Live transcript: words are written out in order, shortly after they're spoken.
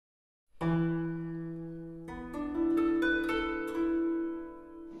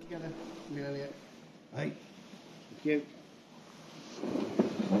you.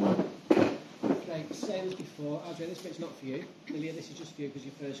 Okay, same as before. Aadahrai, this bit's not for you. Lillia, this is just for you because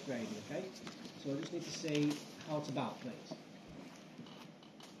you're first grading, okay? So I just need to see how to bow, please.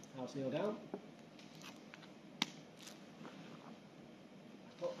 How to kneel down.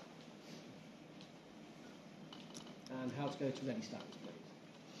 Up. And how to go to ready stance, please.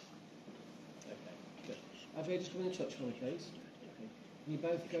 Okay, good. Aadahrai, just come in and touch for me, please. Okay. You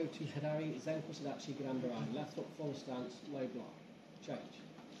both go to Aadahrai, Zen Kusadachi, Aadahrai. Left up, forward stance, low block. Change.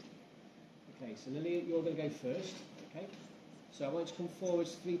 Okay, so Lillia, you're going to go first, okay? So I want you to come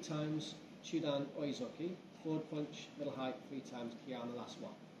forwards 3 times, Chudan Oizoki, forward punch, middle height 3 times, Kia on the last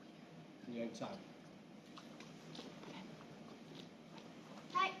one. In your own time.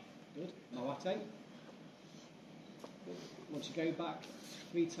 Hi. Good. Mawate. Good. Once you go back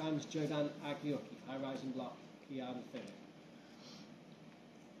 3 times, Jodan Agyoki, high rising block, Kia on the third.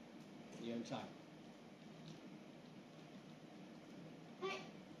 In your own time. Hi.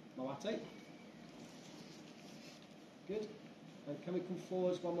 Mawate. Good. And can we come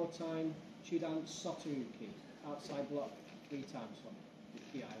forwards one more time? Chudan Sotuki, outside block 3 times one.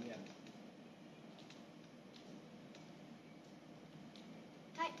 With Kia in the end.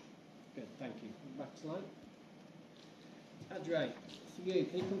 Hi. Good, thank you. Back to line. Aadahrai, for you,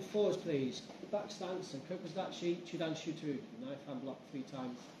 can you come forwards please? Back stance and Kokusdachi, Chudan Shutuki, knife hand block 3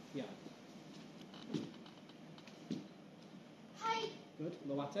 times. Kia. Hi. Good.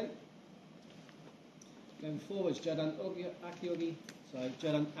 Mawate. Going forwards, Jodan Agyoki,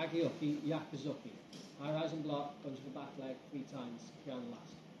 Yakuzuki. High rising block, punch to the back leg 3 times, ground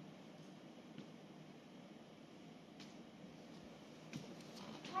last.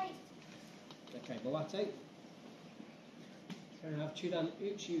 Hi. Okay, Mawate. We're going to have Chudan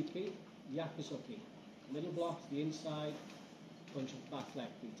Uchiyuki, Yakuzuki. Middle block to the inside, punch to the back leg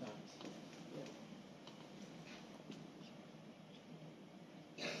 3 times.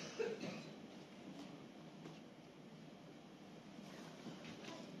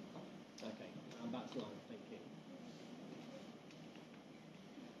 Back to line, thank you.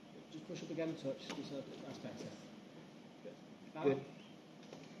 Just push up again and touch, that's better. Good. Good.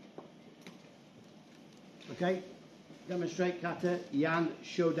 Okay, demonstrate kata Yan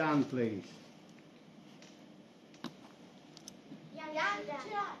Shodan, please. Yan.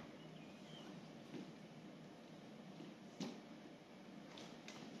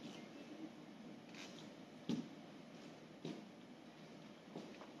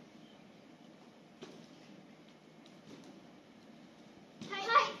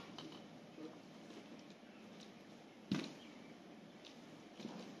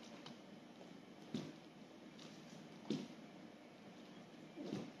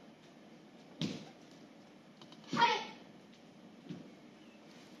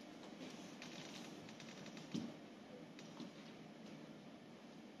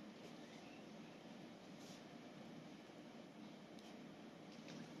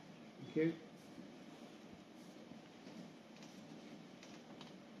 Thank you.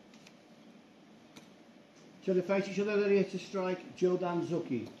 So they face each other, ready to strike Jodan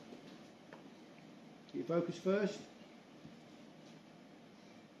Zuki. You focus first.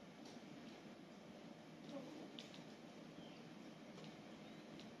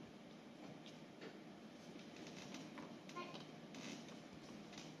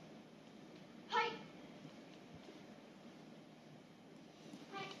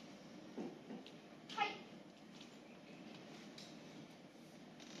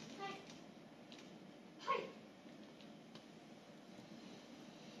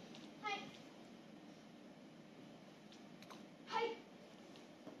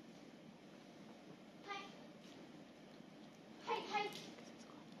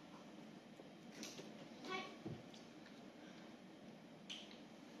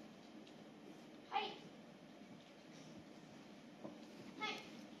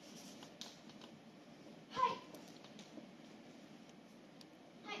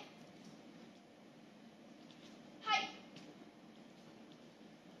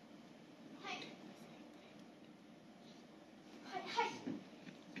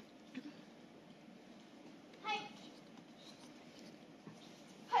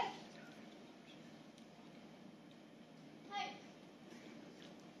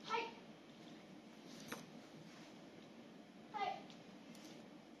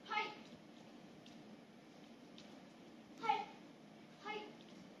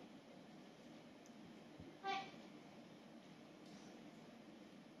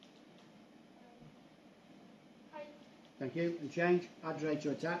 Thank you. And change. Aadahrai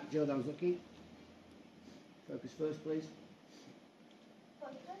to attack. Jodan's looking. Focus first, please.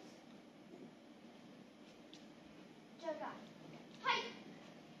 Focus.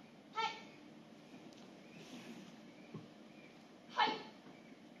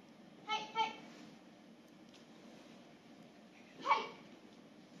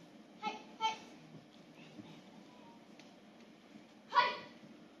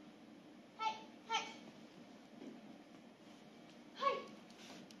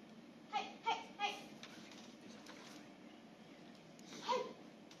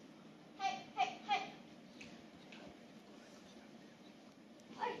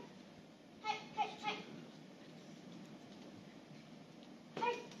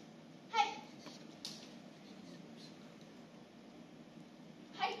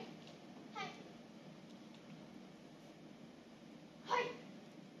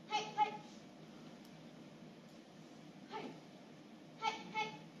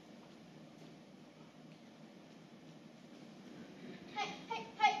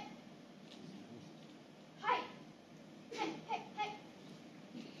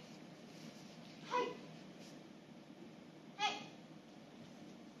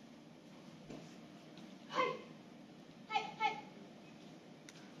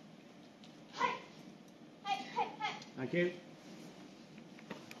 Thank you.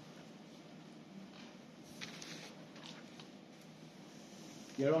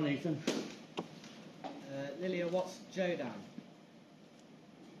 You're on, Ethan. Lillia, what's Jodan?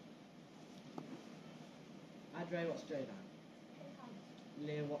 Aadahrai, what's Jodan?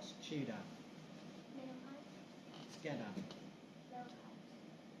 Lillia, what's Chudan? Skedan.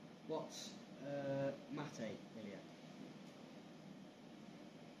 What's Mate, Lillia?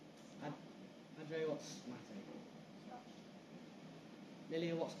 Aadahrai, what's Mate?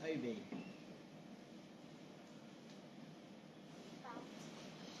 Lillia, what's Obi?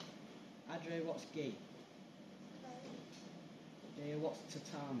 Aadahrai, what's Gi? Lillia, what's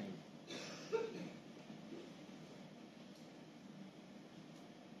Tatami?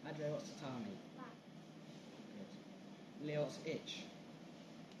 Aadahrai, what's Tatami? Good. Lillia, what's Itch?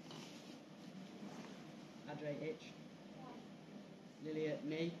 Aadahrai, Itch. Lillia,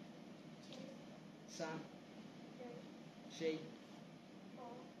 Ni. Sam. She.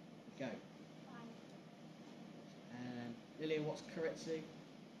 Go. Lillia, what's Kuritsu?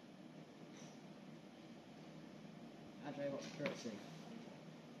 Aadahrai, what's Kuritsu?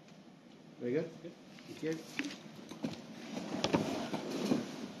 Very good. Thank you.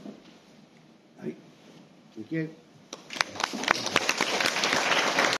 Right. Thank you.